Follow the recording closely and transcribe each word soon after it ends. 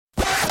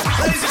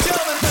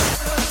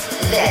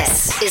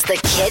is the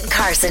Kid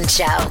Carson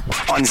Show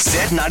on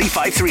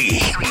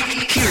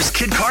Z95.3. Here's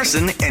Kid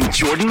Carson and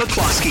Jordan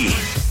McCloskey.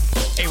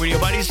 Hey, radio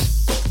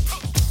buddies.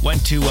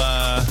 Went to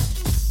a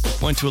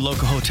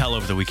local hotel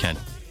over the weekend.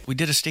 We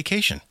did a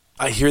staycation.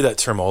 I hear that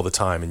term all the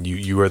time, and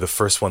you are the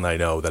first one I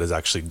know that has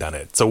actually done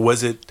it. So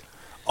was it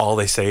all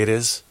they say it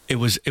is? It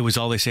was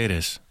all they say it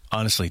is.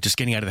 Honestly, just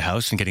getting out of the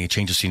house and getting a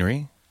change of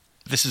scenery.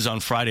 This is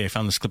on Friday. I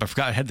found this clip. I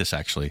forgot I had this,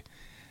 actually.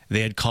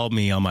 They had called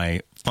me on my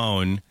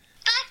phone.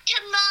 But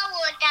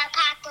tomorrow the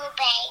Paco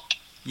bake.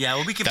 Yeah,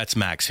 well, we can... That's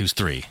Max, who's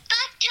 3. But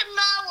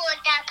tomorrow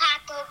the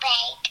Paco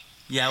bake.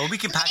 Yeah, well, we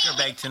can pack our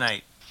bag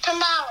tonight.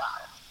 Tomorrow.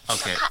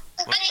 Okay.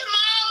 But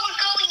tomorrow we're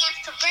going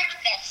after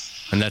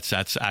breakfast. And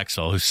that's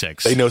Axel, who's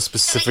 6. They know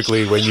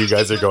specifically when you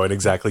guys are going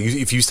exactly.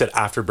 If you said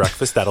after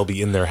breakfast, that'll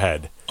be in their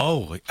head.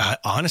 Oh,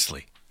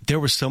 honestly, there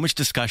was so much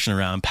discussion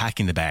around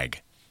packing the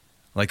bag.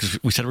 Like,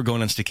 we said we're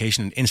going on staycation,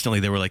 and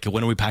instantly they were like,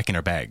 when are we packing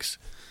our bags?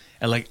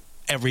 And like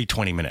every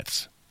 20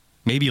 minutes,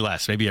 maybe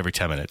less, maybe every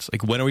 10 minutes.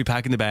 Like, when are we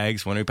packing the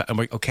bags? When are we I'm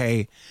like,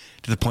 okay.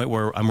 To the point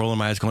where I'm rolling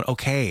my eyes going,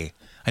 okay.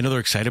 I know they're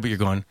excited, but you're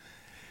going,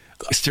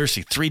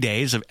 seriously, 3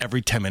 days of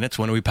every 10 minutes,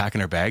 when are we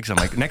packing our bags? I'm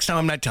like, next time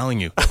I'm not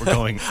telling you we're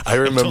going. I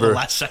remember until the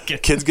last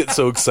second. Kids get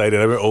so excited.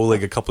 I remember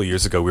Oleg a couple of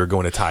years ago, we were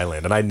going to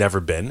Thailand, and I'd never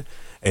been,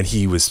 and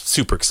he was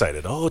super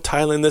excited. Oh,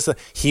 Thailand, this.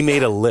 He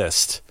made a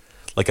list,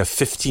 like a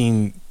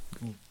 15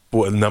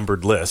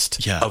 numbered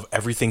list of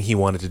everything he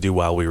wanted to do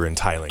while we were in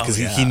Thailand, because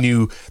he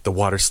knew the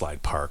water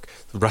slide park,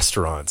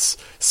 restaurants,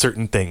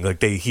 certain things.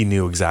 Like he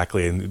knew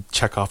exactly, and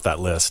check off that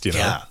list. You know.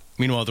 Yeah.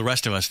 Meanwhile, the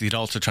rest of us, the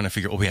adults, are trying to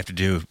figure out what we have to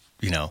do.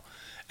 You know,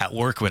 at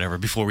work, whatever,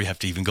 before we have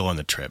to even go on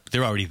the trip.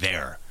 They're already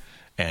there,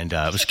 and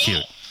it was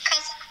cute.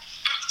 Because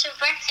after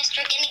breakfast,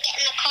 we're gonna get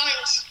in the car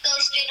and go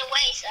straight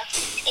away. So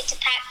it's a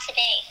pack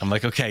today. I'm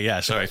like, okay,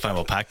 yeah, sorry, fine,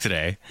 we'll pack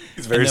today.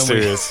 He's very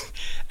serious.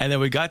 And then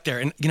we got there,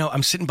 and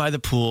I'm sitting by the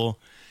pool.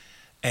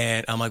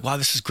 And I'm like, wow,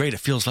 this is great. It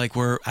feels like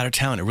we're out of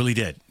town. It really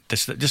did.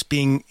 Just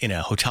being in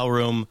a hotel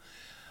room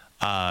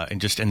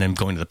and then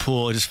going to the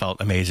pool, it just felt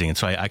amazing. And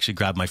so I actually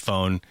grabbed my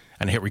phone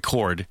and I hit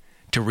record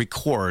to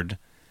record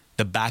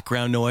the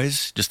background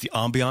noise, just the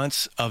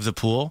ambiance of the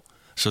pool.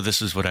 So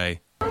this is what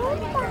and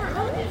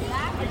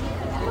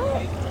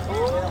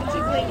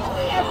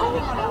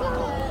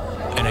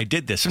I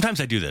did this.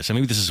 Sometimes I do this.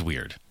 Maybe this is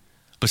weird.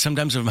 But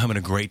sometimes if I'm having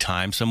a great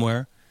time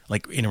somewhere,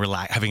 like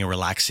having a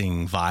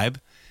relaxing vibe,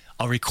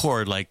 I'll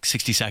record like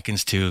 60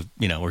 seconds to,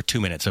 or 2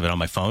 minutes of it on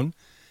my phone.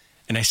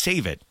 And I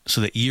save it so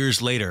that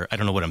years later, I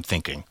don't know what I'm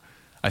thinking.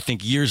 I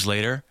think years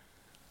later,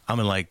 I'm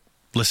going to like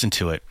listen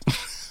to it.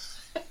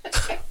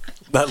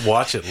 Not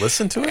watch it,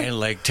 listen to it? And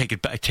like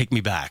take me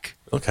back.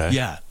 Okay.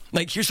 Yeah.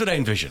 Like, here's what I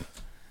envision.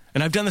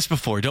 And I've done this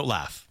before, don't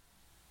laugh.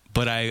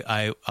 But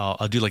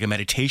I'll do like a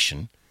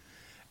meditation,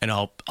 and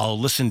I'll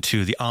listen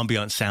to the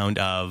ambient sound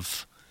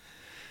of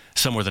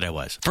somewhere that I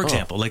was. For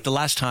example, like the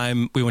last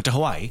time we went to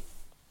Hawaii,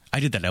 I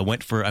did that. I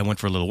went for a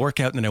little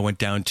workout, and then I went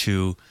down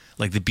to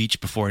like the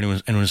beach before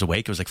anyone was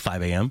awake. It was like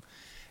 5 a.m.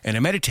 And I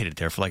meditated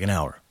there for like an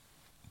hour.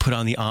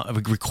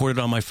 Recorded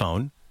on my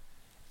phone,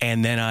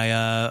 and then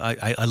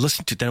I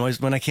listened to it. Then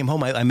when I came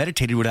home, I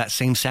meditated with that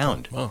same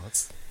sound. Oh,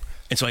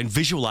 and so I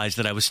visualized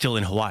that I was still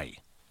in Hawaii.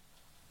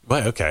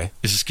 Right, okay.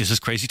 Is this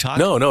crazy talk?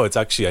 No, it's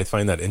actually, I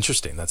find that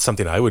interesting. That's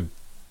something I would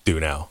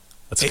do now.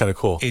 That's kind of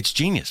cool. It's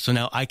genius. So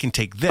now I can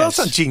take this. Well, it's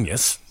not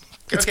genius.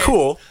 It's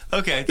cool.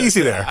 Okay.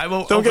 Easy there. I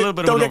will don't a little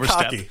bit of an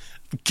overstep.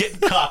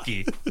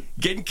 Cocky.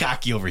 Getting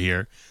cocky over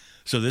here.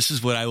 So this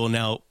is what I will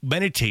now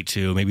meditate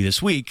to maybe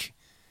this week,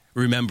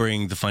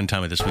 remembering the fun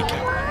time of this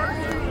weekend.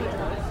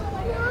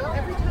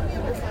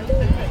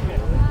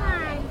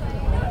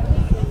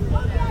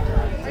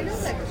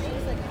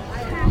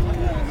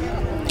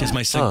 Because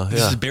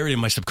this is buried in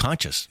my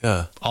subconscious.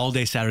 Yeah. All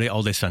day Saturday,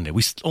 all day Sunday.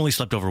 We only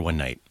slept over one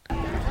night.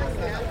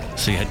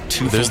 So you had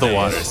 2 There's full the days.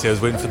 water. See, I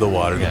was waiting for the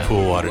water, the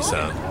pool water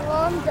sound.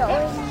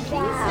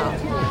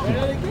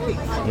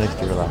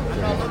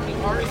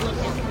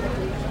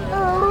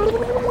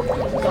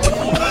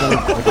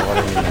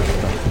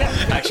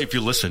 Actually, if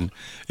you listen,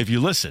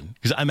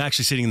 because I'm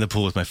actually sitting in the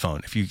pool with my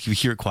phone. If you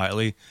hear it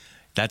quietly,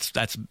 that's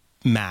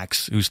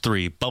Max, who's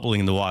 3, bubbling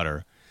in the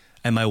water.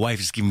 And my wife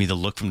is giving me the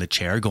look from the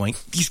chair going,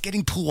 he's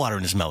getting pool water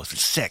in his mouth.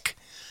 It's sick.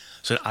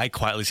 So I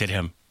quietly say to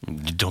him,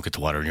 don't get the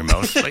water in your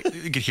mouth. Like,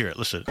 you can hear it.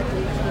 Listen. You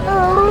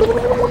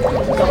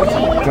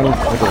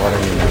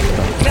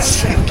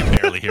can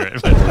barely hear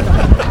it.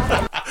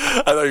 I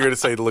thought you were going to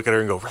say to look at her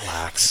and go,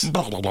 relax.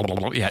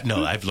 Yeah,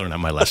 no, I've learned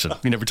my lesson.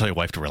 You never tell your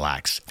wife to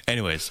relax.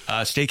 Anyways,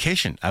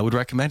 staycation. I would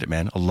recommend it,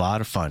 man. A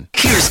lot of fun.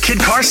 Here's Kid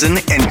Carson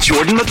and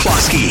Jordan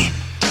McCloskey.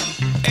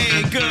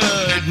 Hey, good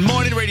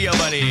morning, radio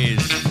buddies.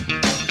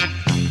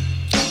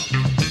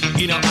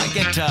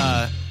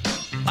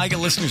 I get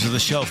listeners of the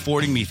show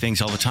forwarding me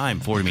things all the time,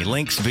 forwarding me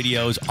links,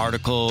 videos,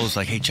 articles,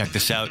 like, hey, check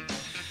this out.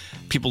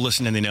 People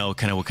listen and they know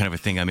kind of what kind of a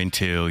thing I'm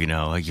into.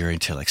 You're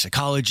into like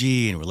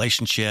psychology and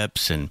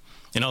relationships and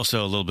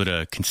also a little bit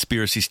of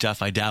conspiracy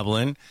stuff I dabble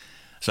in.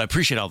 So I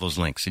appreciate all those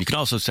links. And you can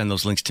also send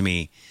those links to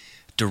me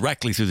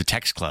directly through the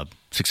text club,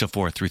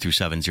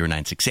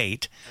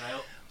 604-337-0968.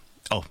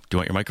 Oh, do you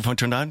want your microphone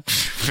turned on?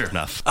 Fair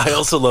enough. I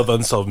also love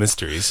Unsolved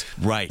Mysteries.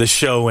 Right. The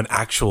show and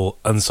actual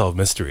Unsolved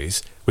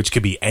Mysteries, which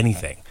could be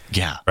anything.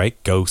 Yeah. Right?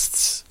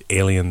 Ghosts,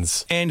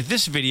 aliens. And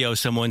this video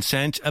someone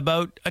sent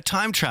about a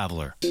time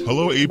traveler.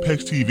 Hello,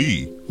 Apex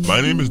TV. My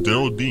name is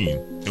Daryl Dean,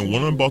 and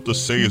what I'm about to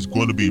say is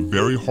going to be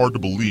very hard to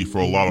believe for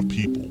a lot of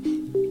people.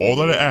 All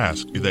that I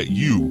ask is that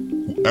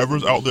you,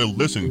 whoever's out there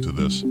listening to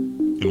this,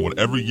 in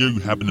whatever year you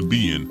happen to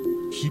be in,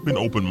 keep an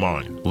open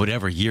mind.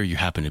 Whatever year you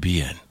happen to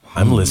be in.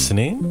 I'm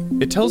listening.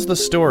 It tells the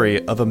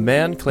story of a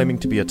man claiming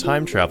to be a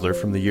time traveler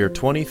from the year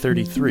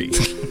 2033.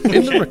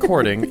 In the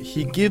recording,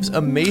 he gives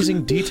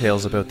amazing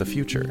details about the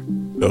future.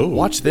 Oh.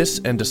 Watch this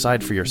and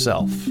decide for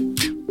yourself.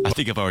 I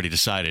think I've already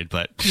decided,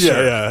 but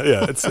Yeah, sure.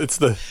 yeah. It's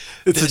a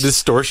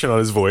distortion on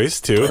his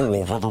voice too.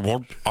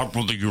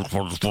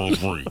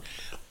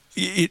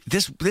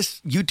 This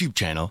YouTube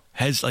channel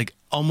has like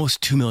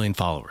almost 2 million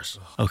followers.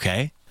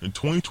 Okay. In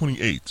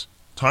 2028,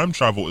 time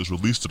travel is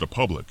released to the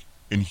public,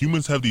 and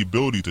humans have the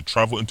ability to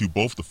travel into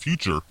both the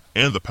future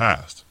and the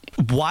past.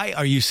 Why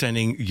are you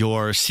sending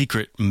your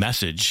secret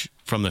message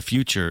from the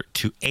future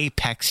to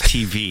Apex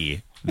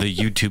TV, the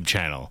YouTube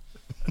channel?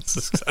 That's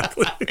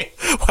exactly.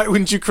 Why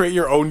wouldn't you create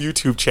your own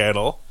YouTube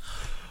channel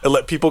and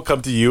let people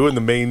come to you and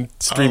the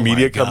mainstream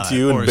media come to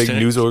you and Or big send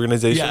news it,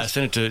 organizations? Yeah,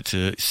 send it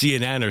to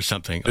CNN or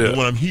something. And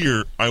when I'm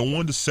here, I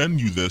wanted to send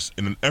you this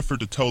in an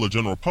effort to tell the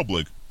general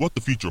public what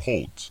the future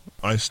holds.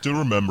 I still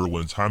remember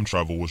when time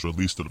travel was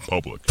released to the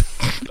public.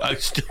 I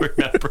still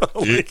remember.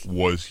 It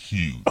was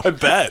huge. I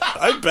bet.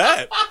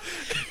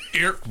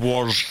 It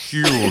was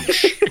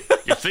huge.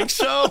 You think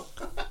so?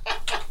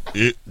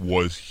 It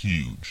was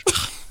huge.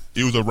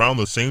 It was around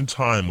the same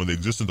time when the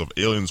existence of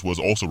aliens was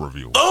also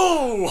revealed.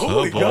 Oh,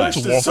 holy boy. gosh.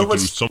 To There's walk so you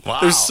through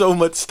much, there's so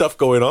much stuff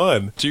going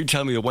on. So you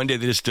tell me that one day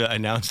they just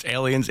announced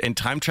aliens and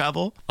time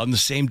travel on the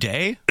same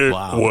day? It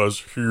Wow. was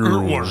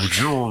huge.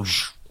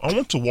 huge. I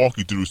want to walk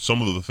you through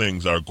some of the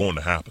things that are going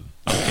to happen.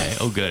 Okay,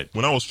 oh good.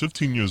 When I was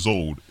 15 years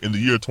old, in the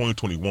year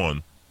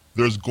 2021,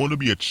 there's going to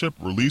be a chip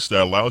released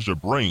that allows your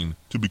brain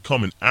to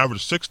become an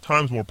average 6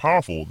 times more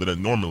powerful than it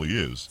normally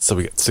is. So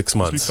we got 6 It's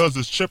months. because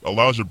this chip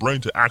allows your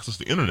brain to access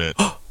the internet,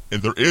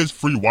 and there is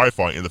free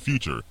Wi-Fi in the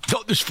future.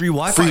 Oh, there's free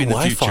Wi-Fi Free in the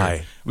Wi-Fi.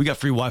 future. We got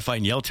free Wi-Fi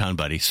in Yelltown,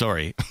 buddy.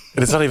 Sorry.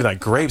 And it's not even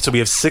that great. So we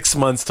have 6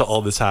 months till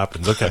all this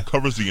happens. Okay. It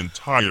covers the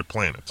entire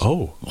planet.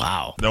 Oh.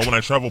 Wow. Now, when I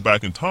travel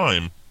back in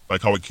time,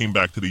 like how I came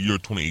back to the year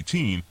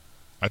 2018,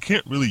 I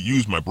can't really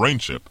use my brain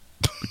chip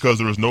because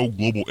there is no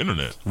global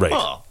internet. Right.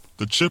 Oh.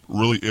 The chip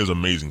really is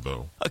amazing,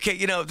 though. Okay,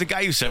 you know, the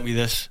guy who sent me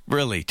this,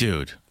 really,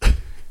 dude.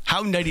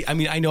 How nutty? I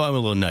mean, I know I'm a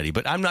little nutty,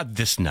 but I'm not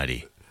this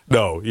nutty.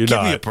 No, you're Give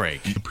not. me a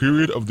break. The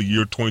period of the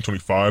year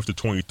 2025 to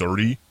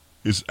 2030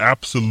 is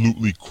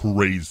absolutely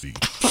crazy.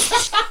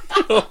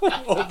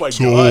 Oh my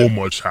So god.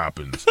 much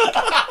happens.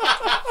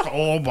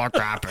 Oh, what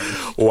happened?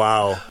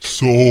 Wow.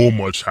 So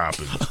much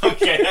happens.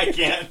 Okay, I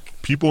can't.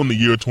 People in the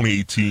year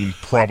 2018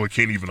 probably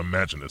can't even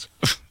imagine it.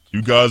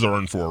 You guys are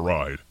in for a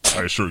ride.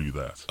 I assure you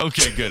that.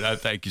 Okay, good.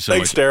 Thank you so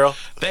Thanks, much. Daryl.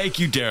 Thank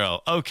you,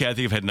 Daryl. Okay, I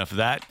think I've had enough of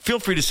that. Feel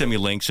free to send me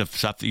links of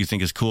stuff that you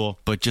think is cool,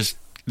 but just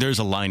there's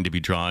a line to be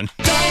drawn.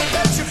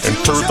 In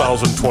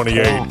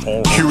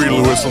 2028, Huey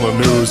Lewis on the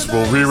News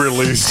will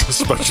re-release a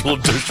special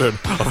edition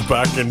of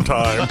Back in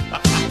Time.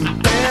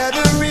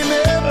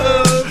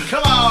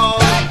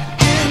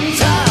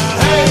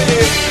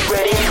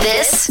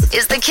 This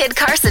is the Kid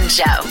Carson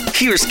Show.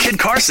 Here's Kid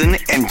Carson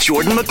and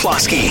Jordan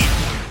McCloskey.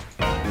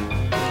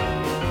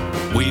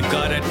 We've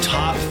got a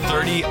top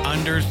 30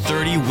 under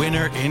 30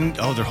 winner in.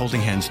 Oh, they're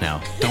holding hands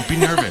now. Don't be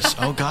nervous.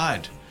 Oh,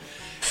 God.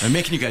 I'm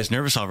making you guys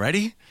nervous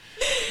already?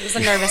 It was a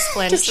nervous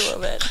flinch. Just a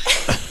little bit.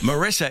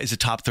 Marissa is a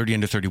top 30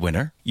 under 30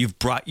 winner. You've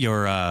brought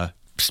your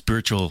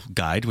spiritual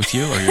guide with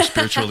you, or your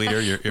spiritual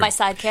leader. Your My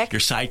sidekick. Your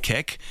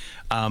sidekick.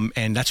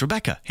 And that's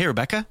Rebecca. Hey,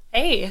 Rebecca.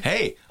 Hey.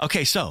 Hey.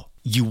 Okay, so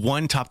you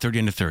won top 30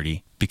 under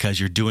 30 because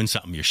you're doing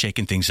something. You're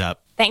shaking things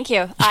up. Thank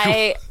you.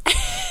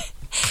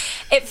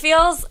 It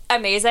feels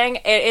amazing.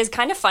 It is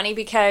kind of funny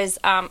because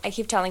I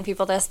keep telling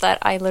people this, that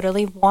I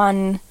literally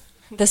won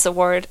this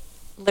award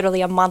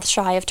literally a month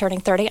shy of turning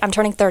 30. I'm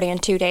turning 30 in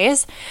 2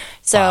 days.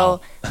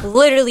 So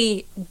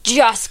literally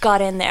just got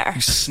in there.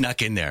 You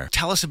snuck in there.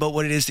 Tell us about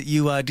what it is that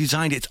you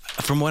designed. It's,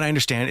 from what I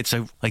understand, it's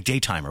a like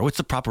daytimer. What's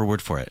the proper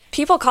word for it?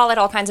 People call it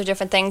all kinds of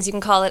different things. You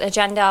can call it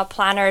agenda,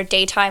 planner,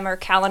 daytimer,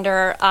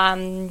 calendar.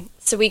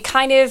 So we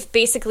kind of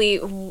basically,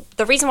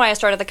 the reason why I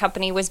started the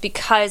company was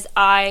because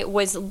I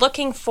was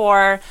looking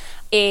for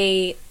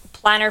a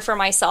planner for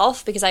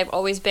myself, because I've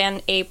always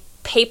been a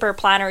paper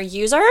planner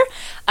user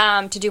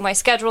to do my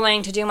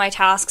scheduling, to do my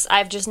tasks.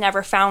 I've just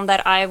never found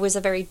that I was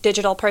a very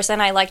digital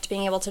person. I liked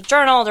being able to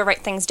journal, to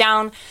write things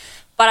down,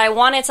 but I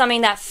wanted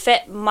something that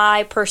fit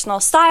my personal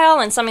style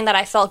and something that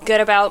I felt good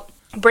about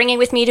bringing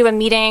with me to a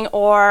meeting,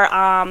 or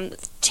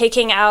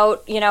taking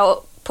out,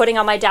 putting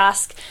on my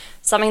desk,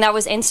 something that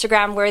was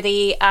Instagram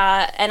worthy.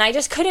 And I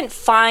just couldn't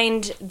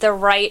find the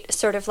right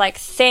sort of like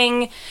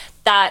thing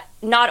that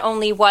not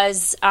only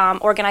was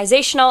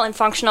organizational and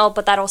functional,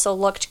 but that also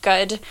looked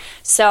good.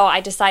 So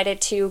I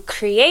decided to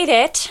create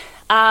it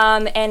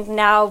And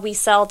now we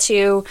sell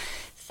to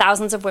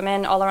thousands of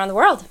women all around the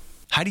world.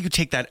 How do you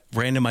take that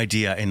random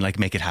idea and like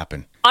make it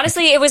happen?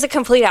 Honestly, it was a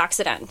complete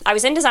accident. I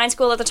was in design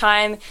school at the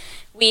time.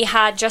 We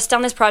had just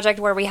done this project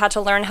where we had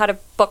to learn how to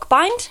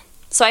bookbind.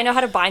 So I know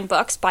how to bind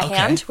books by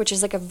hand, which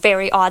is like a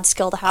very odd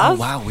skill to have. Oh,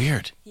 wow,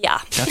 weird.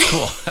 Yeah. That's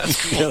cool.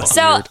 That's cool.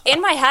 So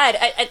in my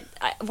head,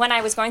 when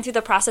I was going through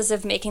the process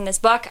of making this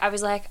book, I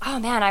was like, oh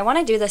man, I want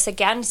to do this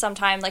again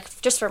sometime,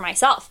 like just for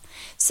myself.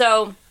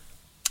 So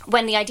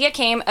when the idea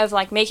came of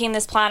like making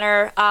this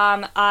planner,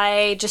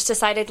 I just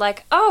decided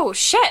like, oh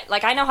shit,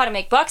 like I know how to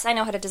make books. I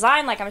know how to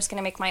design. Like I'm just going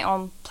to make my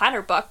own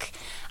planner book.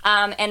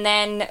 And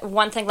then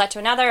one thing led to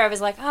another. I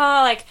was like,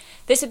 oh, like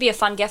this would be a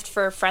fun gift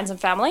for friends and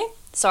family.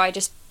 So I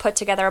just put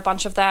together a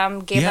bunch of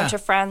them, gave them to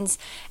friends.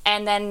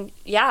 And then,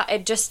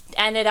 it just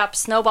ended up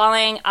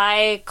snowballing.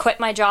 I quit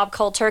my job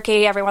cold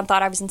turkey. Everyone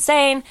thought I was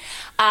insane.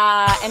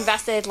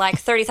 Invested like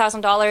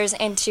 $30,000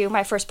 into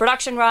my first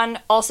production run.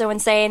 Also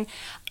insane.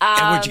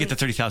 And where'd you get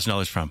the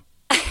 $30,000 from?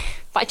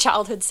 My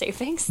childhood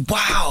savings.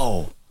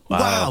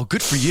 Wow.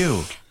 Good for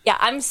you. Yeah,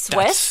 I'm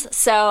Swiss,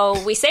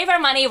 so we save our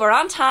money, we're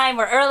on time,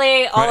 we're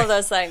early, all of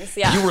those things.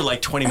 Yeah. You were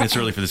like 20 minutes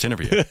early for this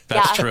interview.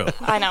 That's true.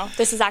 I know.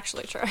 This is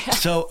actually true.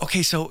 So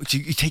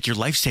you take your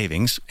life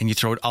savings and you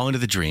throw it all into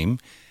the dream.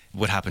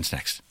 What happens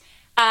next?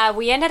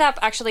 We ended up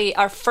actually,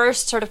 our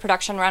first sort of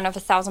production run of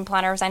 1,000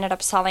 planners ended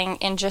up selling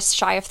in just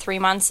shy of 3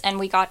 months, and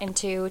we got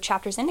into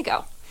Chapters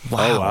Indigo. Wow.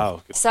 Oh,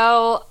 wow.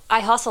 So I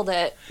hustled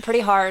it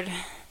pretty hard.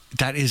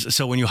 That is,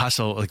 so when you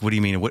hustle, like, what do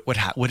you mean?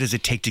 What does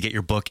it take to get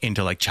your book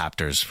into like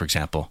Chapters, for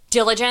example?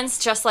 Diligence,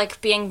 just like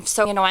being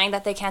so annoying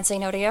that they can't say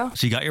no to you.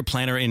 So you got your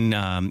planner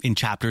in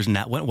Chapters, and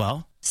that went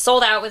well.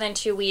 Sold out within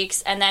 2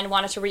 weeks, and then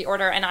wanted to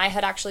reorder, and I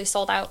had actually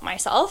sold out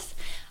myself.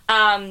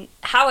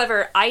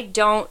 However, I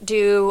don't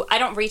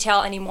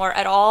retail anymore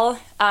at all,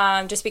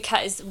 just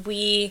because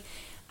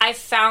I've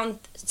found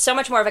so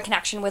much more of a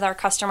connection with our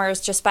customers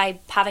just by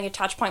having a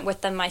touch point with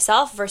them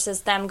myself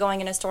versus them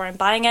going in a store and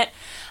buying it.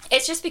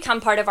 It's just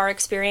become part of our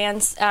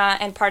experience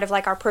and part of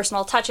like our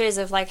personal touches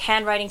of like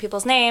handwriting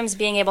people's names,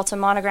 being able to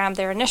monogram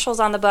their initials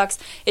on the books.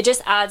 It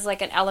just adds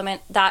like an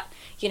element that,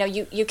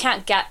 you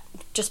can't get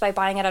just by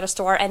buying it at a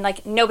store, and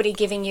like nobody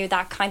giving you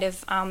that kind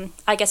of,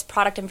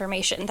 product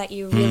information that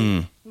you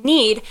really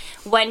need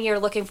when you're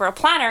looking for a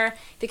planner,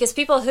 because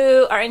people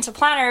who are into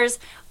planners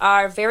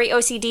are very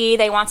OCD.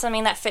 They want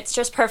something that fits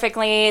just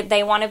perfectly.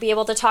 They want to be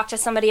able to talk to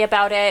somebody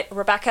about it.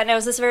 Rebecca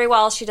knows this very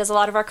well. She does a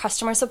lot of our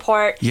customer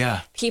support.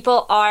 Yeah.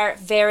 People are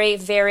very,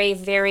 very,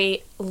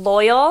 very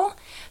loyal.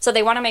 So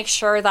they want to make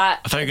sure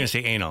that... I thought you were going to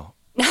say anal.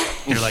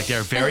 You're like,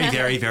 they're very,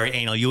 very, very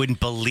anal. You wouldn't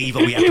believe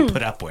what we have to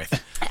put up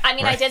with. I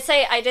mean, right?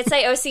 I did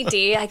say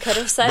OCD. I could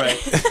have said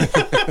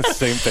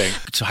Same thing.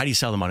 So how do you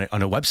sell them on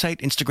a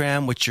website,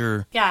 Instagram? What's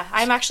your... Yeah,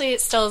 I'm actually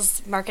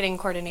Still's marketing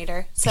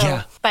coordinator.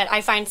 So, But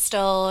I find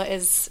Still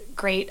is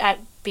great at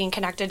being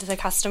connected to the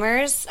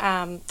customers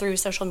through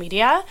social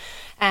media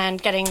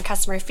and getting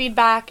customer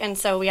feedback. And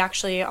so we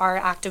actually are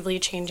actively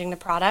changing the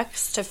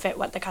products to fit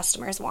what the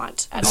customers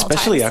want at all times.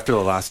 Especially after the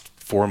last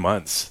 4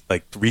 months,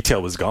 like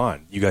retail was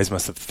gone. You guys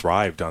must have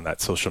thrived on that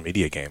social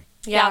media game.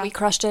 Yeah, we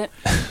crushed it.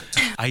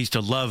 I used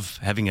to love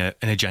having an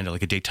agenda,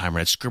 like a date timer.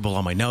 I'd scribble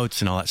all my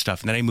notes and all that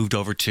stuff. And then I moved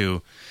over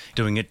to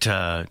doing it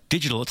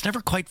digital. It's never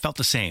quite felt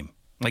the same.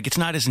 Like, it's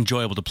not as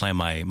enjoyable to plan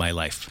my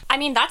life. I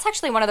mean, that's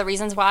actually one of the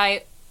reasons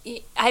why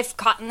I've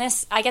gotten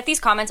this. I get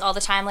these comments all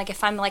the time. Like,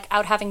 if I'm like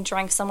out having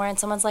drinks somewhere and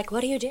someone's like, what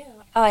do you do?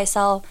 Oh, I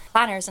sell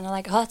planners. And they're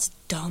like, oh, that's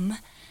dumb.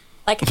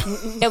 Like,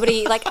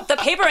 nobody, like, the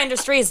paper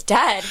industry is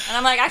dead. And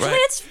I'm like, actually,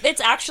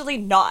 it's actually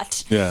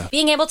not. Yeah.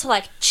 Being able to,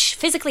 like,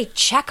 physically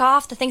check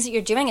off the things that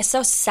you're doing is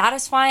so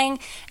satisfying.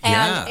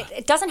 And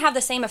it doesn't have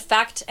the same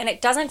effect, and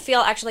it doesn't feel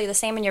actually the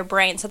same in your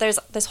brain. So there's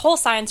this whole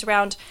science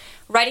around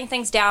writing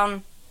things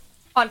down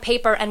on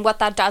paper and what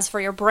that does for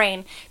your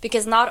brain.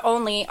 Because not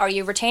only are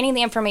you retaining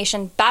the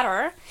information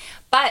better,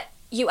 but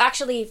you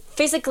actually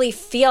physically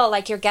feel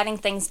like you're getting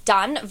things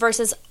done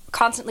versus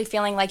constantly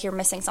feeling like you're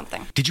missing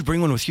something. Did you bring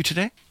one with you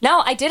today?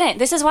 No, I didn't.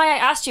 This is why I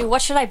asked you, what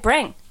should I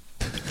bring?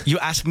 You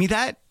asked me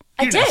that?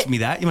 I didn't did. ask me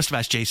that. You must have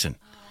asked Jason.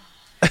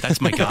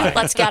 That's my guy.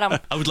 Let's get him.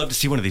 I would love to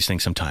see one of these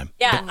things sometime.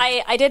 Yeah,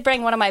 I did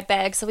bring one of my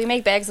bags, so we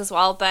make bags as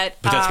well, but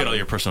that's got all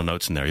your personal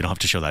notes in there. You don't have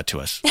to show that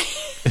to us.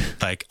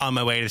 Like, on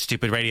my way to the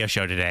stupid radio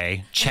show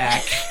today.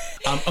 Check.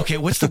 Okay,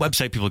 what's the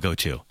website people go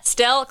to?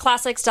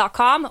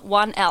 Stillclassics.com,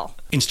 1L.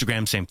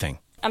 Instagram, same thing.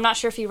 I'm not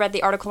sure if you read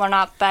the article or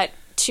not, but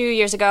 2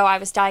 years ago, I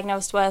was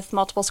diagnosed with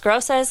multiple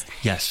sclerosis.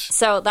 Yes.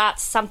 So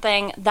that's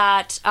something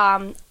that,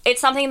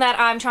 it's something that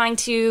I'm trying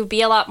to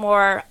be a lot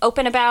more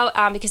open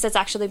about because it's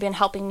actually been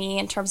helping me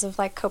in terms of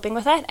like coping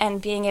with it and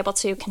being able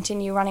to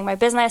continue running my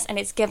business. And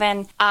it's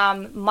given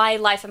my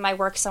life and my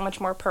work so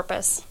much more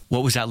purpose.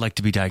 What was that like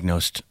to be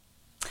diagnosed?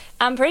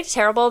 Pretty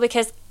terrible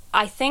because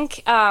I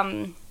think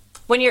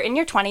when you're in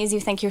your 20s, you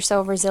think you're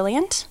so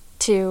resilient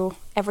to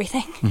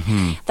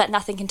everything that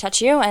nothing can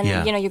touch you.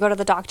 And, you know, you go to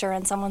the doctor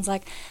and someone's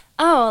like,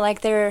 oh,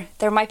 like there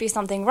might be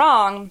something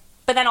wrong.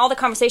 But then all the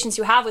conversations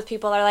you have with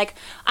people are like,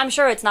 I'm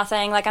sure it's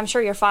nothing, like I'm sure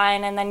you're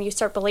fine, and then you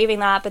start believing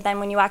that. But then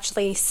when you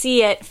actually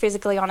see it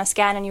physically on a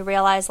scan and you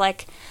realize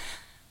like,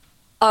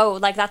 oh,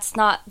 like that's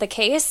not the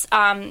case.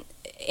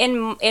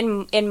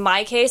 In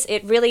my case,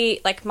 it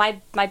really, like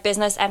my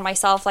business and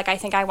myself, like I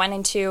think I went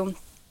into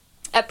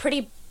a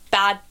pretty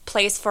bad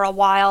place for a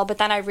while, but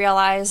then I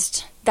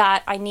realized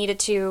that I needed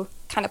to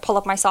kind of pull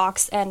up my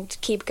socks and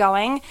keep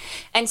going.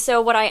 And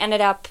so what I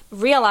ended up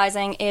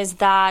realizing is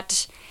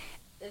that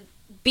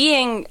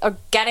getting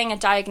a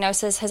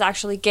diagnosis has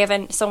actually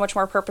given so much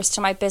more purpose to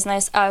my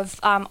business of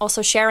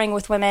also sharing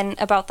with women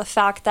about the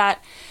fact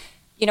that,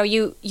 you know,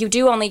 you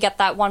do only get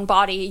that one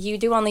body. You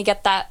do only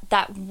get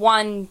that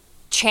one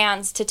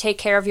chance to take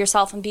care of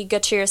yourself and be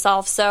good to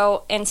yourself.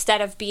 So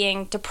instead of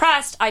being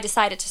depressed, I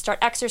decided to start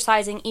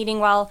exercising, eating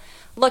well,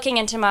 looking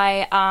into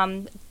my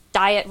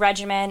diet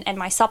regimen and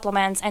my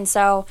supplements. And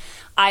so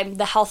I'm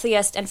the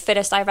healthiest and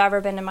fittest I've ever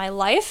been in my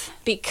life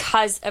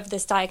because of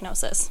this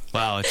diagnosis.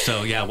 Wow.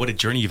 So yeah, what a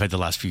journey you've had the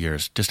last few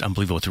years. Just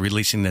unbelievable to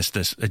releasing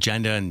this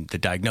agenda and the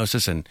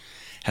diagnosis and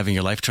having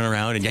your life turn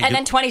around. And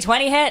then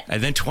 2020 hit.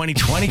 And then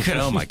 2020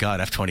 oh my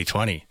God, F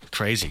 2020.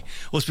 Crazy.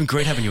 Well, it's been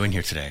great having you in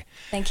here today.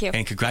 Thank you.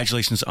 And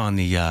congratulations on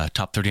the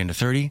top 30 under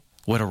 30.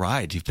 What a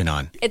ride you've been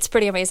on. It's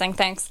pretty amazing.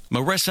 Thanks.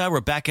 Marissa,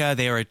 Rebecca,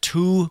 they are a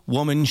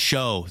 2-woman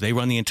show. They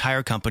run the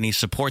entire company.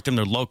 Support them.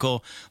 They're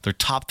local. They're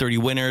top 30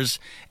 winners.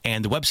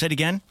 And the website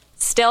again?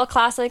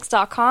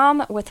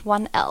 Stillclassics.com with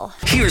 1 L.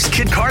 Here's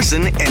Kid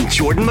Carson and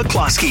Jordan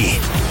McCloskey.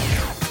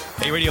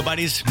 Hey, Radio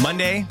Buddies.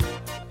 Monday.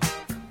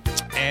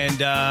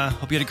 And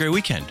hope you had a great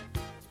weekend.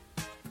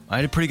 I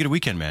had a pretty good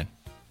weekend, man.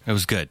 It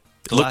was good.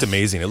 It looked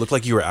amazing. It looked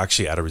like you were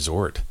actually at a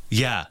resort.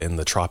 Yeah. In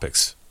the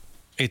tropics.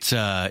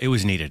 It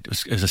was needed.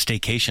 It was a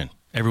staycation.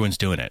 Everyone's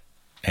doing it.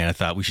 And I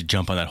thought we should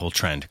jump on that whole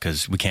trend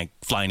because we can't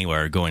fly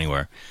anywhere or go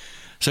anywhere.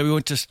 So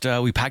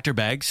we packed our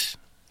bags,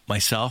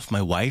 myself,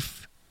 my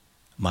wife,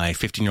 my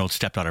 15-year-old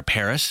stepdaughter,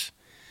 Paris,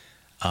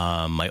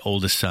 my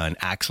oldest son,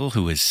 Axel,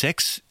 who is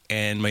 6,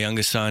 and my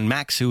youngest son,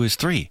 Max, who is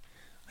 3.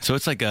 So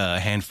it's like a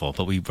handful,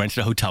 but we rented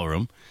a hotel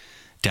room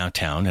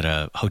downtown at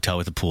a hotel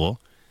with a pool,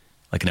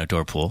 like an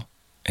outdoor pool.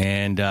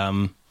 And,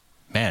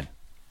 man,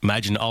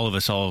 imagine all of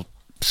us all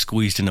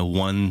squeezed into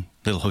one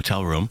little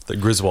hotel room. The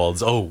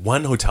Griswolds. Oh,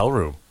 one hotel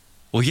room.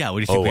 Well, yeah. What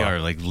do you think we are?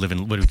 Like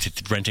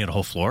renting a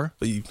whole floor?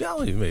 You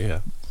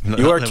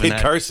are Kid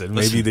Carson.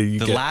 Listen, Maybe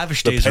the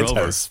lavish days are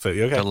over. But,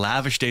 okay. The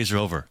lavish days are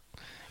over.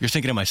 You're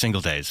thinking of my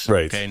single days.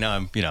 Right. Okay, now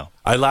I'm,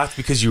 I laughed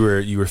because you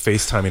were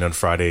FaceTiming on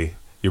Friday,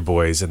 your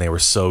boys, and they were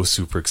so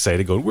super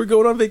excited going, we're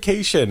going on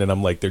vacation. And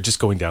I'm like, they're just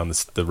going down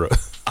the road,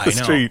 the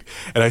street.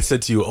 And I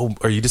said to you, oh,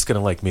 are you just going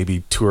to like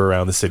maybe tour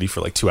around the city for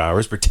like 2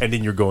 hours,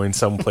 pretending you're going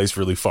someplace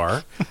really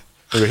far?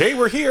 They're like, hey,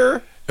 we're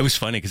here. It was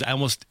funny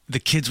because the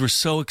kids were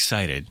so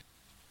excited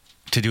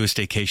to do a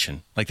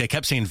staycation. Like they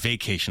kept saying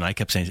vacation. I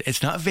kept saying,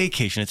 it's not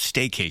vacation, it's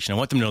staycation. I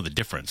want them to know the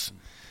difference.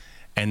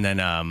 And then,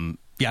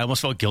 I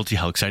almost felt guilty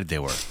how excited they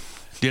were.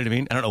 Do you know what I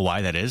mean? I don't know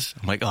why that is.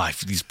 I'm like,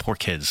 these poor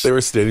kids. They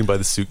were standing by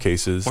the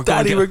suitcases.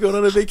 Daddy, we're going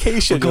on a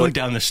vacation. We're going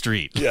down the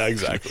street. Yeah,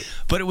 exactly.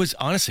 But it was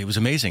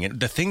amazing. And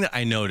the thing that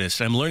I noticed,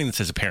 and I'm learning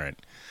this as a parent,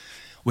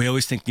 we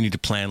always think you need to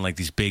plan like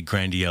these big,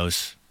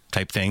 grandiose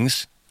type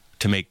things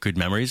to make good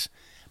memories.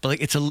 But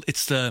like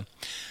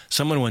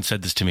someone once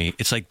said this to me.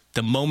 It's like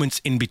the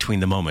moments in between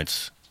the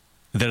moments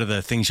that are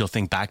the things you'll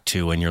think back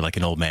to when you're like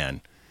an old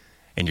man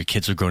and your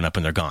kids are grown up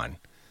and they're gone.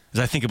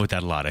 Because I think about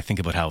that a lot. I think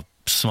about how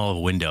small of a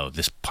window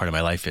this part of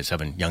my life is,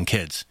 having young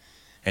kids,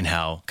 and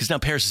how, because now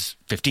Paris is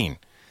 15.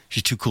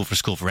 She's too cool for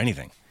school for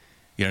anything.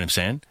 You know what I'm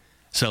saying?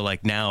 So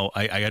like now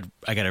I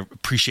got to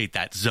appreciate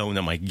that zone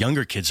that my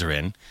younger kids are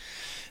in.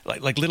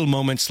 Like little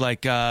moments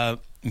like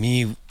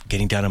me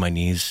getting down on my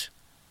knees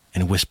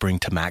and whispering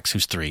to Max,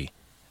 who's 3,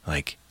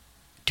 like,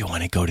 do you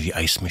want to go to the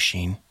ice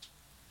machine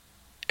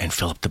and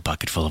fill up the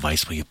bucket full of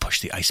ice? Will you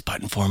push the ice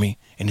button for me?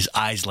 And his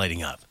eyes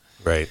lighting up.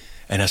 Right.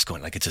 And us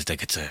going like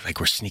like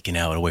we're sneaking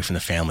out away from the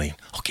family.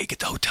 Okay, get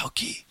the hotel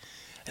key.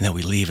 And then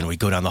we leave and we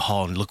go down the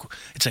hall and look.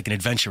 It's like an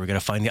adventure. We're gonna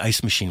find the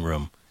ice machine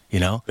room.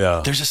 Yeah.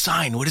 There's a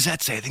sign. What does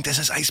that say? I think this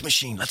is ice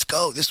machine. Let's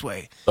go this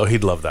way. Oh,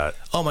 he'd love that.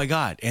 Oh my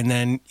God. And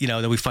then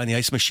then we find the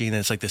ice machine and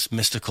it's like this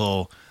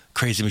mystical,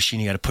 crazy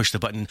machine. You got to push the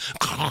button.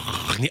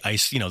 And the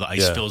ice. The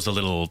ice fills the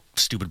little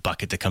stupid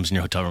bucket that comes in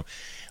your hotel room.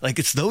 Like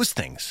it's those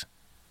things.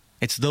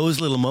 It's those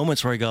little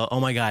moments where I go, oh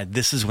my God,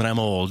 this is when I'm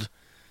old.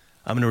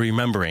 I'm gonna be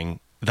remembering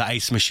the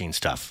ice machine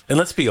stuff. And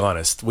let's be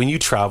honest, when you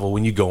travel,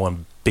 when you go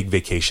on big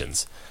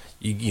vacations,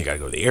 you got to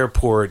go to the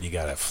airport, you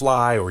got to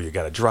fly, or you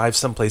got to drive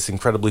someplace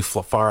incredibly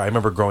far. I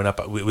remember growing up,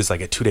 it was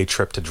like a 2-day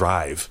trip to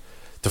drive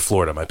to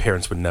Florida. My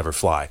parents would never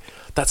fly.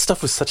 That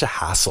stuff was such a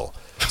hassle.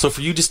 So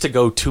for you just to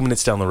go 2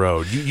 minutes down the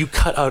road, you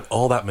cut out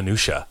all that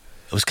minutia.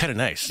 It was kind of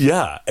nice.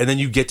 Yeah, and then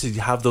you get to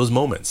have those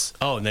moments.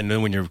 Oh, and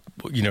then when your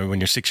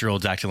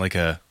 6-year-old's acting like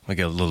a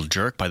little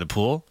jerk by the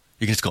pool,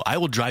 you can just go, I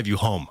will drive you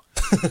home.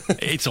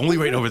 It's only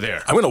right over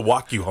there. I'm going to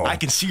walk you home. I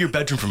can see your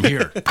bedroom from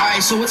here. All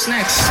right, so what's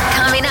next?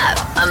 Coming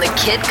up on The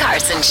Kid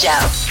Carson Show.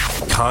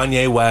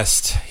 Kanye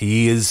West,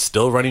 he is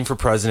still running for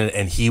president,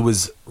 and he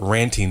was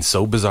ranting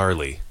so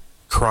bizarrely,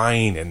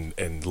 crying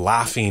and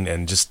laughing,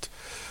 and just,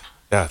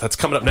 yeah, that's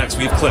coming up next.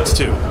 We have clips,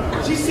 too.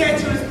 She said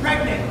she was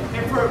pregnant,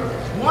 and for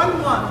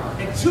 1 month,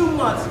 and 2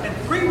 months, and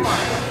 3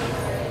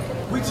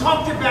 months, we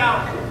talked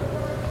about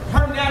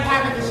her not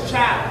having this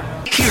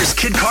child. Here's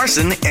Kid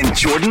Carson and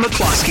Jordan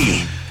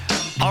McCloskey.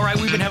 All right,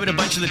 we've been having a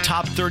bunch of the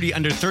top 30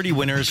 under 30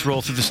 winners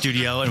roll through the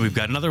studio, and we've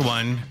got another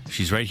one.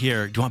 She's right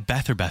here. Do you want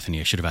Beth or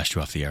Bethany? I should have asked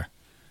you off the air.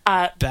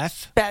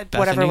 Beth? Whatever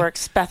Bethany?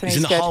 works. Bethany's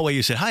in the good. hallway,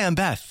 you said, "Hi, I'm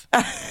Beth."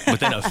 But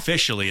then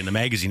officially in the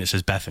magazine, it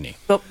says Bethany.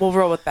 But we'll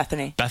roll with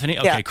Bethany. Bethany?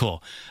 Okay, Yeah.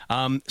 cool.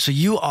 So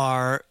you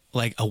are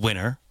like a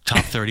winner,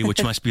 top 30,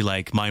 which must be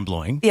like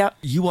mind-blowing. Yep.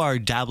 You are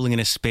dabbling in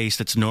a space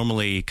that's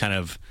normally kind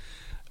of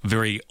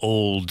very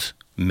old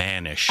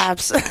manish.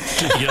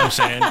 Absolutely. You know what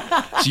I'm saying?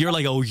 So you're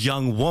like a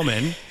young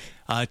woman,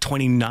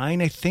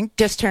 29, I think.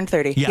 Just turned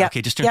 30. Yeah, Yep.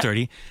 okay, just turned Yep.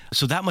 30.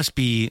 So that must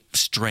be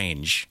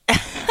strange.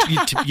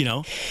 you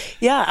know?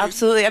 Yeah,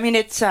 absolutely. I mean,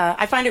 it's.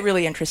 I find it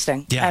really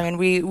interesting. Yeah. I mean,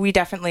 we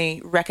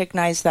definitely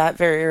recognize that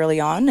very early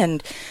on,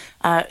 and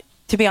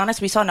to be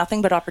honest, we saw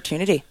nothing but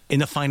opportunity. In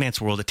the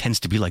finance world, it tends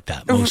to be like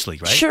that mostly,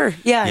 right? Sure.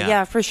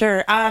 Yeah, for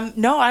sure.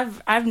 No,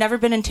 I've never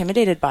been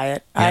intimidated by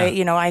it.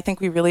 Yeah. I think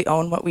we really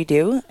own what we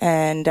do,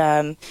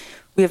 and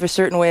we have a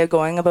certain way of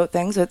going about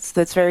things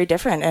that's very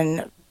different,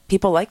 and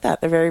people like that.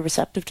 They're very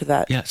receptive to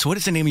that. Yeah. So what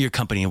is the name of your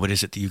company, and what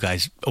is it that you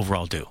guys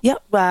overall do?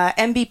 Yep,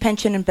 MB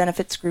Pension and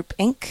Benefits Group,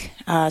 Inc.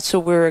 So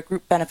we're a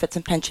group benefits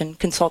and pension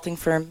consulting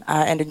firm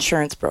and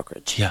insurance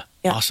brokerage. Yeah.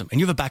 Awesome. And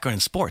you have a background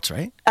in sports,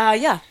 right?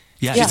 Yeah.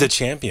 Yeah. She's a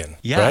champion,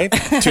 Yeah. right?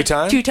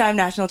 2-time? Two-time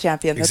national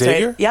champion. That's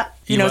Xavier? right. Yeah.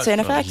 You know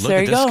Santa Fe? Look There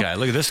at you this go. guy.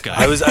 Look at this guy.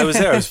 I was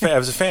there. I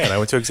was a fan. I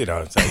went to Xavier.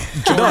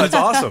 No, that's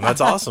awesome.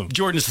 That's awesome.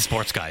 Jordan is the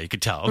sports guy. You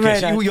could tell. Okay,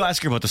 Right so on. you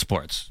ask her about the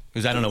sports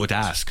because I don't know what to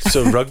ask.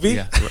 So rugby?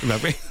 Yeah,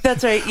 rugby.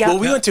 That's right. Yeah. Well,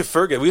 we went to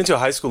Fergus. We went to a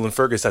high school in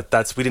Fergus.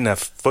 We didn't have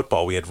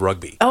football. We had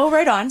rugby. Oh,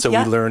 right on. So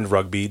yeah. we learned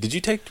rugby. Did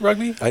you take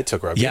rugby? I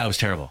took rugby. Yeah, it was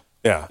terrible.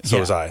 Yeah, so Yeah.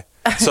 was I.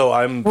 So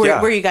I'm.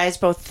 Were you guys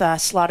both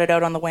slotted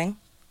out on the wing?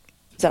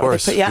 Is that Of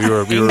course, what they put?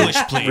 Yeah. we English,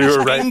 please. We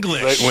were right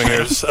English.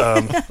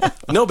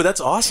 wingers. No, but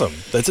that's awesome.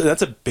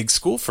 That's a big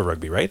school for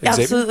rugby, right?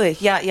 Xavier? Absolutely.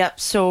 Yeah. Yep.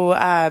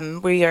 So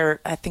we are.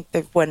 I think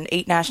they've won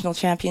 8 national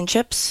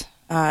championships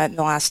in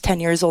the last 10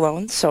 years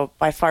alone. So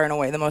by far and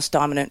away the most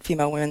dominant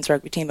female women's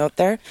rugby team out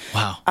there.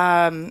 Wow.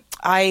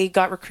 I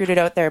got recruited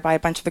out there by a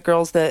bunch of the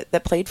girls that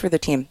played for the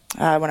team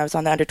when I was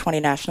on the under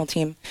 20 national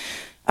team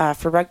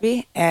for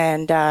rugby,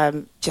 and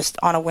just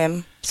on a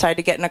whim decided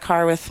to get in a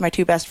car with my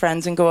 2 best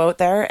friends and go out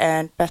there,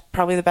 and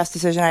probably the best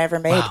decision I ever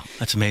made. Wow,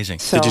 that's amazing.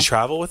 So, Did you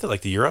travel with it,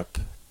 like to Europe?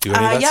 Do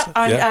any of that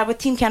stuff? With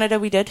Team Canada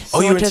we did. Oh,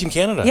 you were in went Team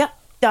Canada? Yeah.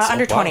 So,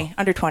 Under wow. 20,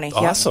 under 20.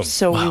 Awesome. Yeah.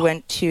 So we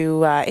went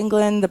to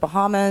England, the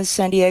Bahamas,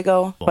 San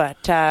Diego,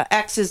 but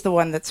X is the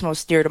one that's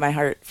most dear to my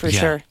heart for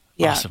sure.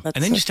 Yeah, Awesome. that's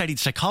And then you studied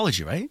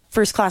psychology, right?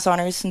 first class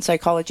honors in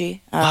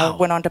psychology. Wow.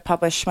 Went on to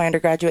publish my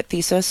undergraduate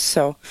thesis,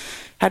 so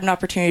had an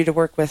opportunity to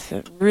work with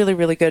a really,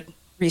 really good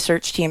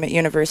research team at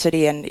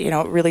university, and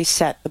it really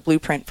set the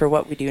blueprint for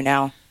what we do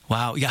now.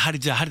 Wow. Yeah. How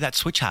did that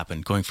switch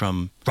happen, going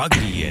from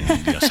rugby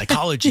and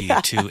psychology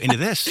to into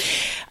this?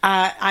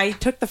 I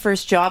took the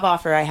first job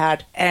offer I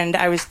had, and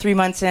I was 3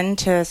 months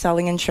into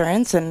selling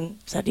insurance and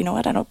said, you know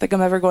what, I don't think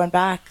I'm ever going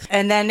back.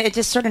 And then it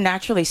just sort of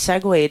naturally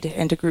segued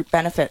into group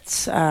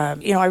benefits.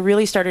 I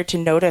really started to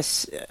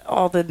notice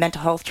all the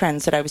mental health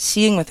trends that I was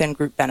seeing within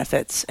group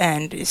benefits,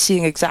 and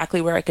seeing exactly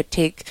where I could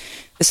take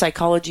the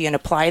psychology and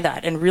apply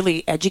that and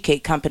really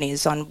educate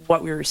companies on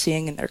what we were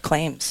seeing in their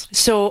claims.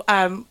 So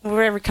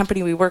wherever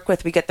company we work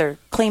with, we get their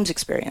claims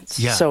experience.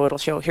 Yeah. So it'll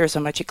show, here's how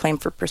much you claim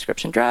for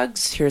prescription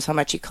drugs, here's how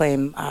much you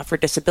claim for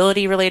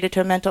disability related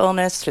to a mental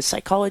illness, to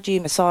psychology,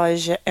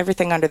 massage,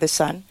 everything under the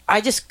sun.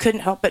 I just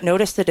couldn't help but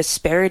notice the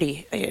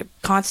disparity,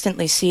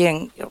 constantly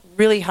seeing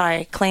really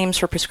high claims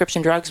for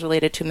prescription drugs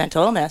related to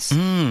mental illness,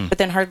 but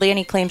then hardly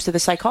any claims to the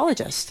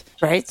psychologist,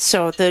 right?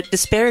 So the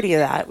disparity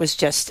of that was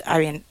just,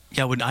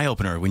 Yeah, an eye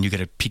opener when you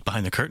get a peek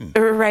behind the curtain.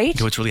 Right.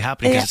 To what's really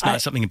happening, because Yeah, it's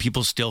not something that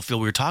people still feel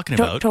we were talking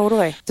about.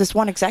 Totally. This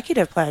one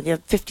executive plan, you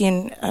have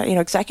 15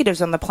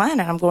 executives on the plan,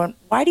 and I'm going,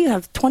 why do you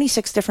have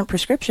 26 different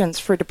prescriptions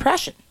for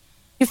depression?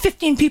 You have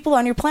 15 people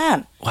on your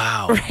plan.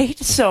 Wow. Right?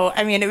 So,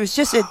 it was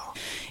just,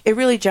 it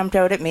really jumped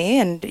out at me,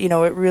 and,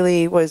 it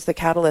really was the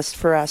catalyst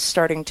for us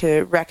starting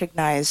to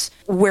recognize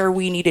where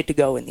we needed to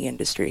go in the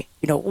industry.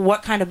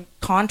 What kind of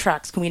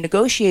contracts can we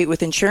negotiate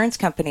with insurance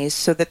companies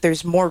so that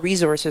there's more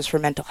resources for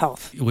mental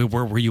health? Where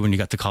were you when you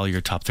got the call of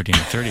your top 30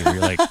 under 30? Were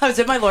you like... I was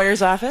in my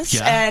lawyer's office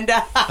and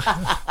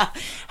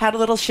had a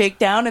little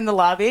shakedown in the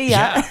lobby.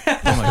 Yeah. Oh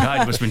my God,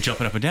 you must have been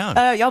jumping up and down.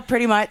 Yeah,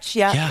 pretty much.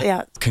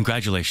 Yeah.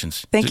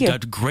 Congratulations. Thank you.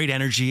 Great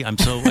energy.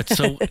 It's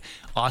so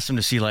awesome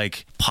to see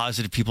like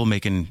positive people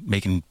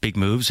making big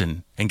moves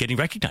and getting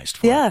recognized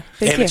for it.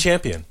 Thank you. A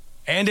champion.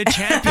 And a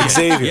champion.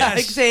 Xavier.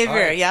 Yes. Xavier, All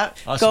right. yeah.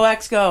 Awesome. Go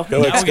X, go.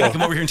 Go Now X, we got to go.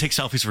 come over here and take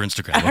selfies for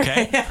Instagram,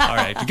 okay? All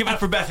right. Give it up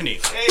for Bethany.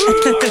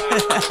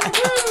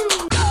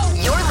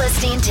 You're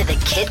listening to The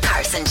Kid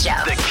Carson Show.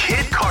 The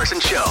Kid Carson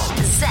Show.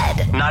 Zed.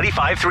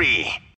 95.3.